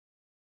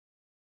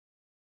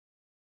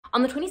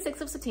On the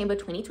 26th of September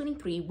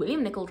 2023,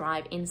 William Nicol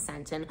Drive in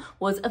Sandton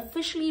was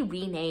officially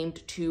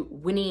renamed to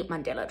Winnie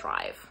Mandela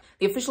Drive.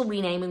 The official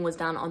renaming was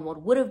done on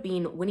what would have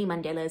been Winnie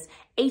Mandela's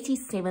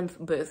 87th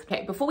birthday.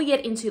 Okay, before we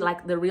get into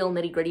like the real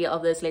nitty-gritty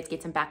of this, let's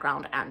get some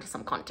background and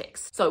some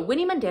context. So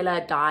Winnie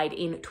Mandela died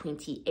in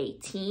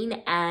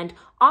 2018, and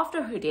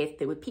after her death,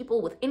 there were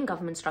people within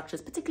government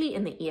structures, particularly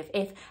in the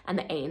EFF and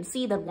the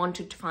ANC, that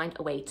wanted to find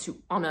a way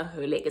to honor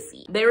her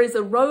legacy. There is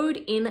a road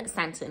in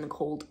Sandton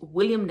called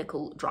William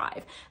Nicol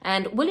Drive,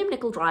 and William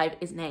Nicol Drive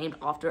is named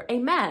after a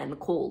man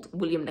called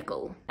William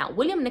Nicol. Now,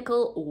 William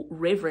Nicol, or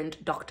Reverend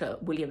Dr.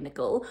 William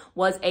Nicol,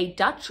 was a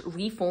Dutch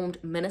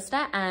reformed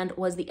minister and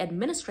was the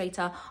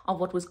administrator of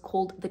what was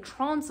called the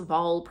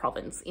Transvaal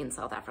province in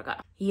South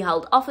Africa. He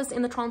held office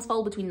in the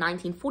Transvaal between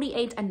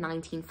 1948 and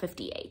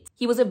 1958.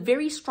 He was a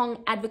very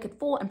strong advocate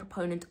for and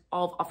proponent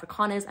of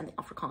Afrikaners and the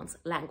Afrikaans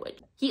language.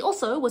 He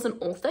also was an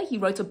author. He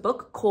wrote a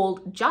book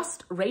called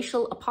Just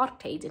Racial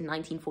Apartheid in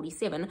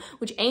 1947,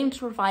 which aimed to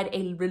provide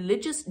a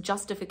religious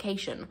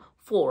justification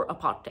for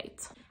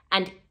apartheid.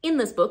 And in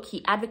this book,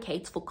 he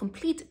advocates for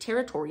complete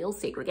territorial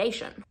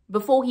segregation.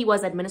 Before he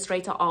was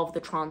administrator of the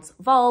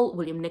Transvaal,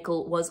 William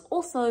Nicol was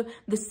also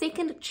the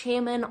second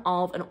chairman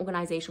of an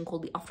organization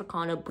called the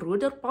Afrikaner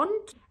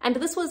Broederbond. And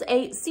this was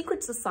a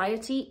secret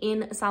society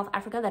in South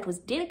Africa that was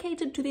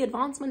dedicated to the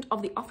advancement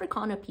of the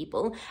Afrikaner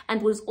people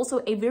and was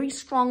also a very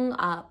strong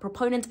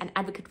proponent and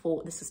advocate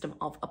for the system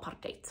of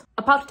apartheid.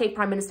 Apartheid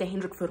Prime Minister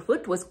Hendrik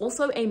Verwoerd was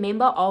also a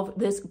member of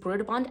this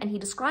Broederbond, and he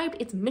described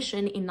its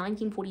mission in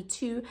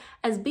 1942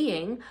 as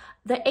being: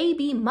 the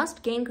AB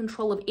must gain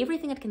control of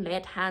everything it can lay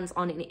its hands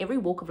on in every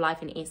walk of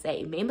life in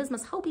SA. Members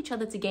must help each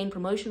other to gain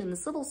promotion in the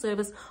civil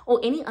service or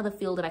any other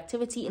field of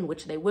activity in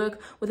which they work,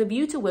 with a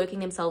view to working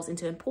themselves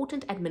into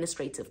important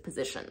administrative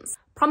positions.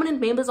 Prominent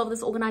members of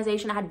this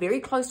organization had very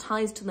close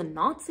ties to the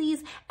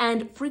Nazis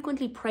and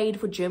frequently prayed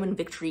for German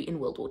victory in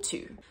World War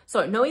II.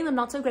 So, knowing the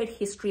not so great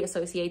history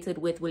associated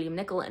with William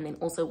Nicol and then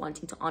also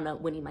wanting to honor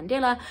Winnie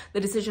Mandela, the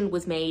decision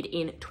was made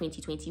in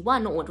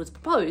 2021, or it was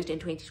proposed in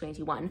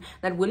 2021,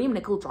 that William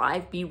Nicol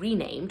Drive be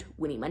renamed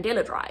Winnie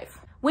Mandela Drive.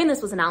 When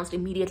this was announced,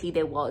 immediately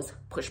there was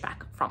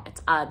pushback from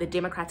it. The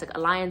Democratic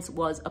Alliance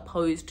was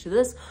opposed to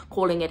this,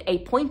 calling it a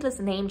pointless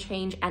name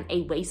change and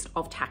a waste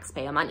of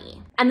taxpayer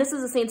money. And this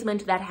is a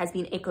sentiment that has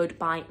been echoed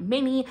by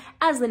many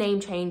as the name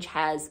change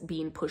has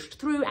been pushed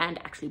through and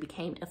actually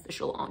became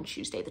official on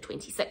Tuesday the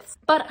 26th.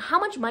 But how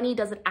much money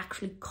does it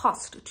actually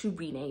cost to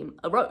rename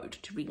a road,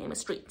 to rename a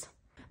street?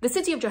 The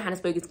city of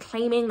Johannesburg is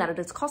claiming that it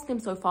has cost them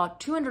so far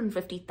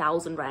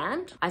 250,000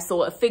 Rand. I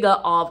saw a figure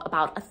of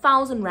about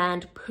 1,000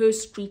 Rand per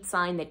street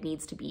sign that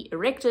needs to be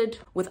erected,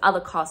 with other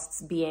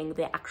costs being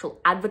the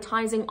actual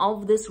advertising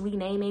of this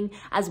renaming,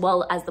 as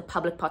well as the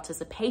public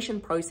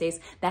participation process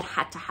that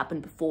had to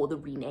happen before the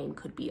rename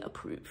could be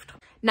approved.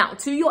 Now,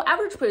 to your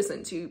average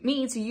person, to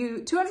me, to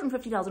you,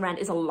 250,000 Rand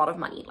is a lot of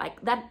money. Like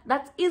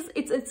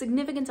it's a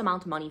significant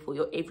amount of money for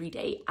your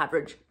everyday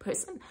average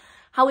person.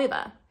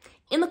 However,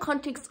 in the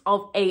context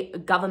of a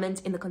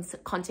government, in the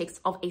context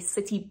of a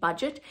city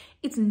budget,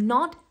 it's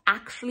not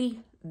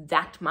actually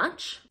that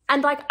much.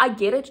 And like, I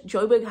get it,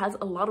 Joburg has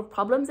a lot of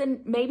problems,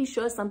 and maybe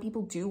sure, some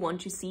people do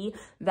want to see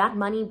that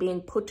money being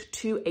put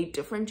to a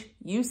different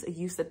use, a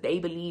use that they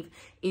believe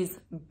is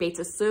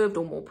better served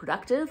or more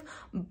productive.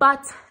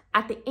 But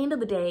at the end of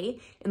the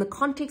day, in the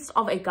context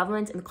of a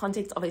government, in the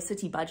context of a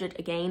city budget,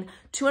 again,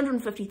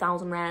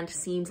 250,000 Rand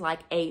seems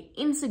like a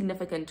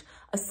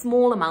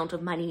small amount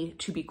of money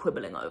to be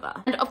quibbling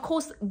over. And of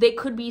course, there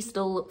could be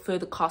still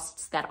further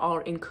costs that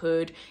are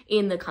incurred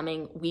in the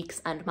coming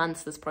weeks and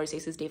months. This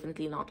process is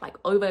definitely not like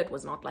over. It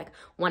was not like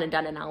one and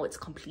done and now it's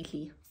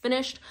completely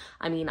finished.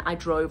 I mean, I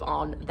drove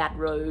on that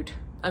road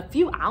a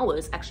few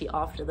hours actually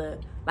after the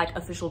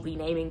official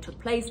renaming took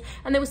place,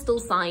 and there were still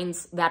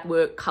signs that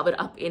were covered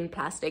up in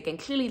plastic, and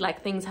clearly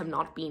like things have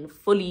not been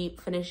fully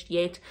finished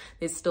yet.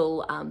 There's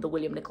still the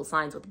William Nicol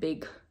signs with the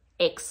big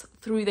X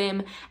through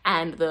them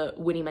and the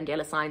Winnie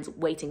Mandela signs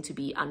waiting to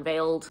be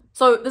unveiled.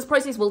 So this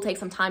process will take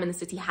some time, and the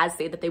city has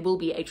said that there will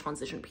be a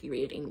transition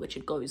period in which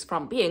it goes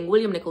from being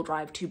William Nicol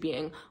Drive to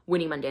being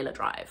Winnie Mandela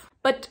Drive.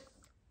 But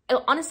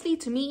honestly,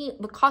 to me,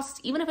 the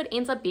cost, even if it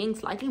ends up being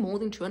slightly more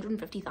than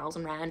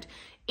 250,000 Rand,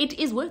 it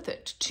is worth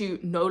it to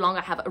no longer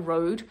have a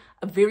road,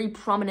 a very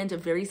prominent, a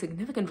very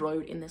significant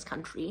road in this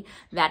country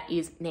that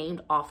is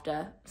named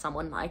after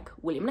someone like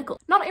William Nicol.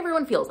 Not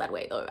everyone feels that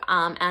way though.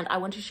 And I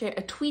want to share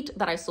a tweet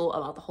that I saw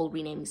about the whole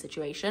renaming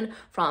situation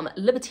from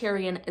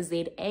Libertarian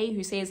ZA,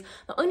 who says,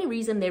 the only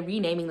reason they're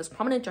renaming this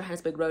prominent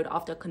Johannesburg road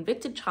after a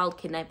convicted child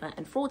kidnapper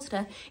and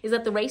fraudster is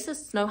that the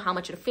racists know how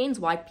much it offends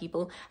white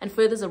people and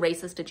furthers a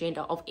racist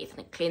agenda of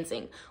ethnic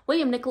cleansing.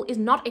 William Nicol is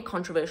not a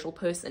controversial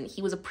person.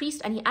 He was a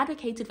priest and he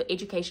advocated for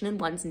education in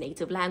one's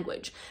native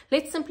language.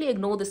 Let's simply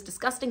ignore this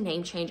disgusting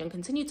name change and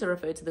continue to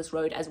refer to this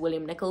road as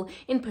William Nicol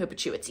in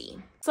perpetuity.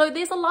 So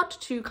there's a lot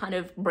to kind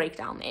of break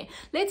down there.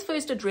 Let's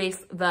first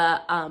address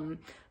the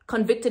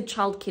convicted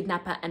child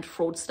kidnapper and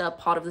fraudster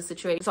part of the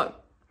situation. So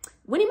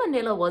Winnie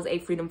Mandela was a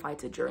freedom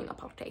fighter during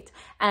apartheid,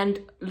 and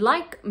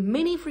like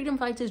many freedom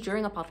fighters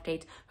during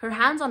apartheid, her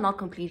hands are not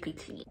completely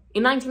clean.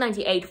 In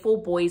 1998,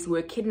 4 boys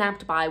were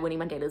kidnapped by Winnie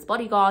Mandela's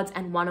bodyguards,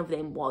 and one of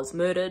them was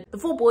murdered. The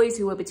 4 boys,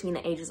 who were between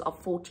the ages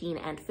of 14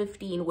 and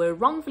 15, were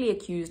wrongfully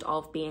accused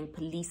of being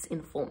police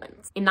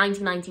informants. In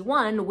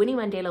 1991, Winnie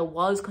Mandela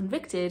was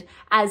convicted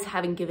as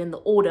having given the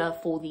order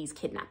for these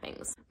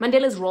kidnappings.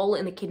 Mandela's role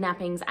in the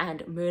kidnappings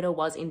and murder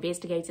was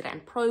investigated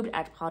and probed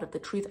as part of the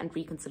Truth and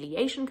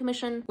Reconciliation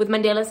Commission, with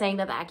Mandela saying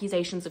that the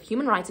accusations of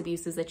human rights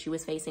abuses that she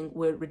was facing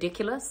were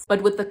ridiculous,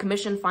 but with the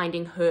commission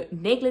finding her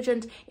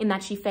negligent in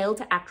that she failed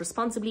to act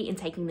responsibly in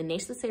taking the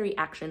necessary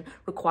action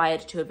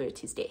required to avert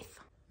his death.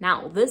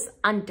 Now, this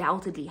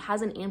undoubtedly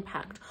has an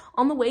impact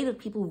on the way that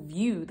people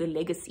view the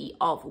legacy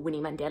of Winnie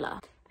Mandela.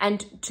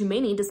 And to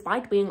many,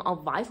 despite being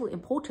of vital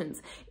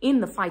importance in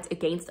the fight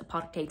against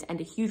apartheid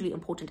and a hugely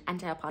important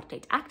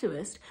anti-apartheid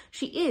activist,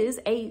 she is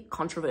a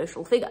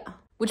controversial figure.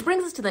 Which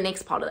brings us to the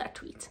next part of that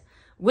tweet.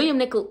 William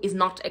Nicol is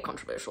not a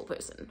controversial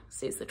person,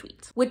 says the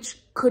tweet, which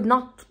could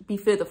not be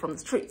further from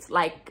the truth.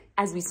 Like,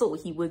 as we saw,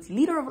 he was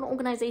leader of an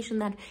organization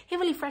that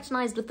heavily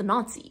fraternized with the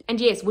Nazis. And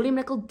yes, William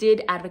Nicol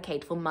did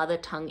advocate for mother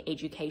tongue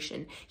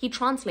education. He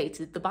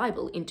translated the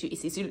Bible into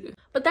isiZulu.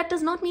 But that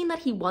does not mean that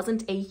he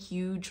wasn't a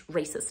huge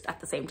racist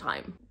at the same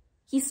time.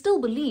 He still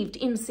believed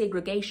in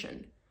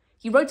segregation.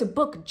 He wrote a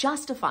book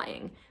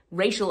justifying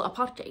racial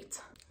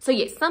apartheid. So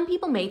yes, some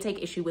people may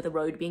take issue with a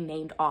road being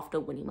named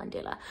after Winnie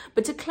Mandela,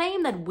 but to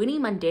claim that Winnie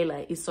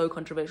Mandela is so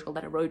controversial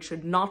that a road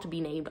should not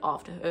be named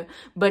after her,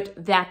 but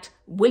that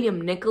William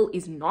Nicol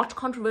is not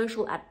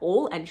controversial at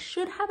all and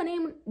should have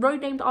a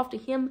road named after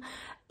him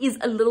is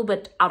a little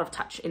bit out of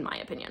touch, in my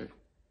opinion.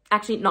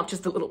 Actually, not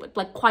just a little bit,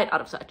 like quite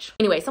out of touch.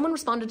 Anyway, someone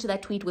responded to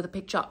that tweet with a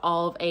picture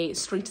of a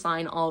street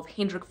sign of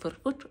Hendrik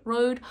Verwoerd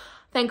Road.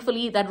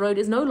 Thankfully, that road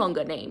is no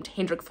longer named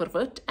Hendrik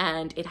Verwoerd,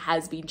 and it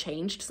has been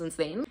changed since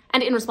then.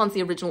 And in response,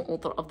 the original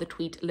author of the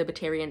tweet,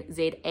 Libertarian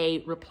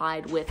ZA,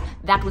 replied with,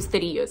 "That was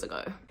 30 years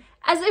ago."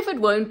 As if it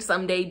won't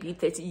someday be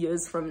 30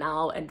 years from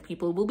now and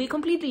people will be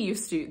completely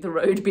used to the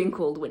road being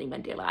called Winnie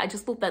Mandela. I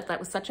just thought that that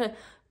was such a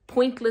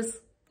pointless,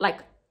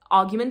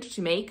 argument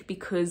to make,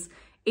 because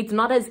it's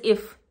not as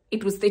if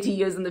it was 30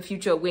 years in the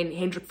future when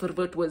Hendrik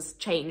Verwoerd was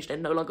changed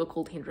and no longer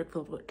called Hendrik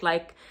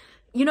Verwoerd.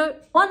 You know,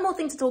 one more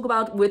thing to talk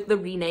about with the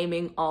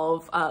renaming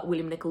of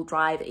William Nicol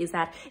Drive is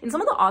that in some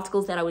of the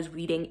articles that I was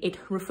reading, it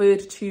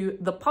referred to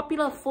the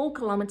popular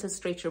 4-kilometer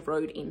stretch of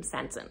road in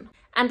Sandton.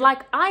 And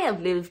I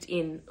have lived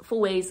in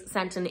Fourways,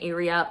 Sandton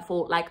area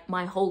for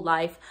my whole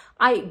life.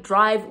 I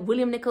drive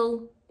William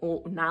Nicol,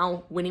 or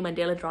now Winnie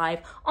Mandela Drive,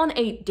 on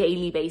a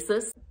daily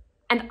basis.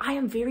 And I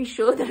am very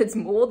sure that it's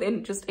more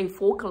than just a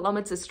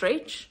 4-kilometer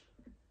stretch.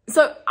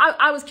 So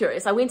I was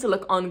curious. I went to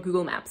look on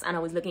Google Maps and I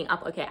was looking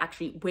up, okay,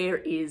 actually, where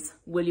is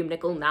William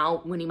Nicol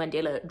now, Winnie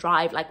Mandela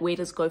Drive? Where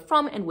does it go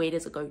from and where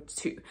does it go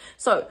to?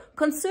 So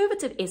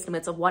conservative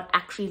estimates of what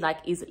actually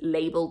is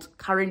labeled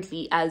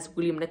currently as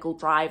William Nicol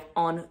Drive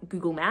on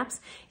Google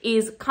Maps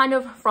is kind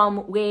of from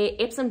where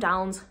Epsom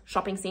Downs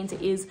Shopping Centre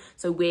is,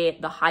 so where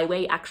the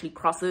highway actually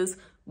crosses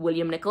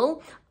William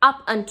Nicol,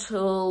 up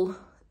until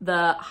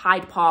the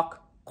Hyde Park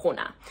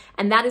corner,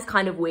 and that is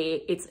kind of where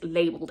it's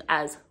labeled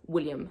as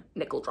William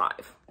Nicol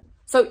Drive.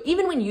 So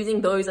even when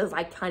using those as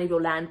kind of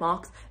your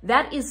landmarks,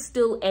 that is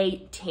still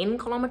a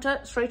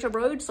 10-kilometer stretch of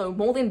road, so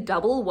more than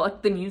double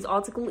what the news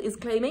article is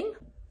claiming.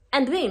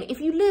 And then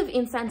if you live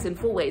in Sandton,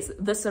 Fourways,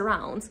 the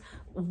surrounds,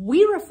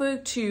 we refer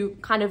to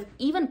kind of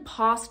even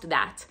past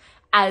that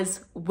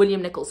as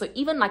William Nicol. So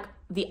even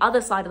the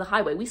other side of the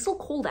highway, we still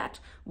call that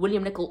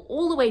William Nicol,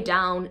 all the way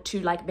down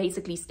to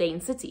basically Stain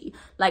City.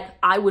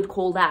 I would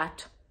call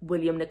that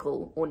William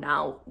Nicol, or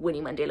now Winnie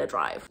Mandela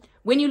Drive.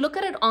 When you look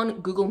at it on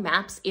Google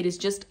Maps, it is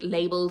just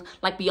labeled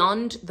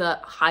beyond the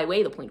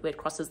highway, the point where it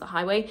crosses the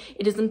highway.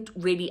 It isn't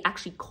really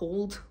actually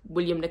called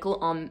William Nicol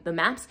on the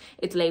maps.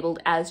 It's labeled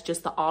as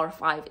just the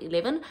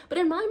R511. But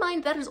in my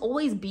mind, that has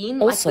always been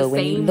also, the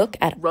when same you look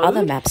at road.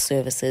 Other map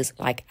services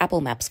like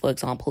Apple Maps, for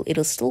example, it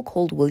is still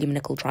called William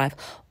Nicol Drive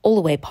all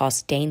the way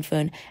past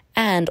Danefern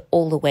and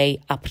all the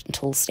way up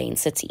until Stain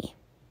City.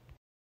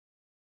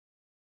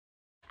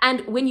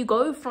 And when you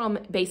go from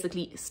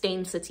basically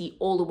Stain City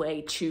all the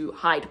way to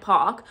Hyde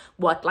Park,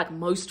 what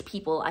most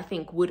people I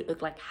think would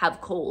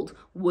have called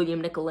William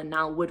Nicol and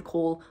now would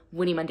call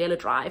Winnie Mandela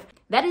Drive,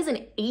 that is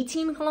an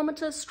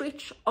 18-kilometer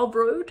stretch of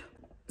road.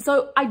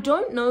 So I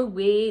don't know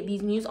where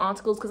these news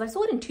articles, because I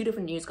saw it in 2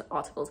 different news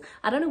articles,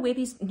 I don't know where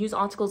these news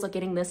articles are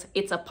getting this,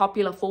 it's a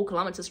popular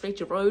 4-kilometer stretch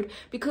of road,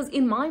 because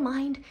in my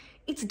mind,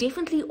 it's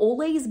definitely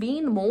always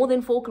been more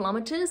than 4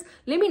 kilometers.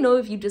 Let me know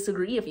if you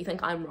disagree, if you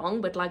think I'm wrong,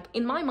 but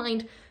in my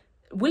mind,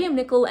 William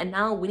Nicol and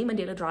now Winnie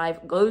Mandela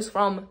Drive goes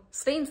from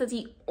Stain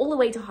City all the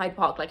way to Hyde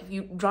Park. If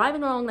you're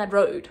driving along that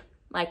road,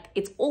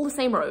 it's all the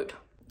same road.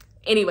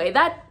 Anyway,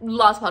 that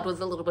last part was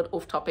a little bit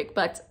off topic,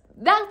 but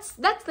that's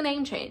the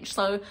name change.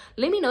 So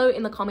let me know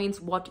in the comments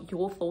what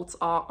your thoughts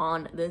are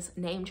on this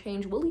name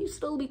change. Will you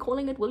still be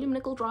calling it William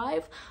Nicol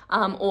Drive,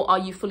 or are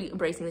you fully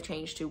embracing the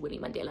change to Winnie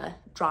Mandela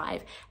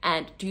Drive?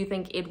 And do you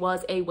think it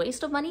was a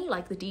waste of money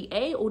like the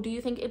DA, or do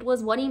you think it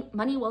was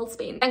money well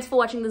spent? Thanks for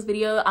watching this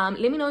video. Let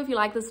me know if you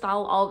like this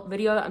style of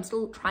video. I'm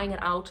still trying it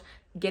out,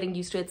 getting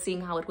used to it,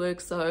 seeing how it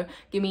works. So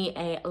give me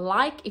a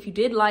like if you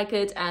did like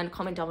it, and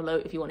comment down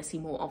below if you want to see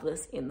more of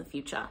this in the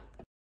future.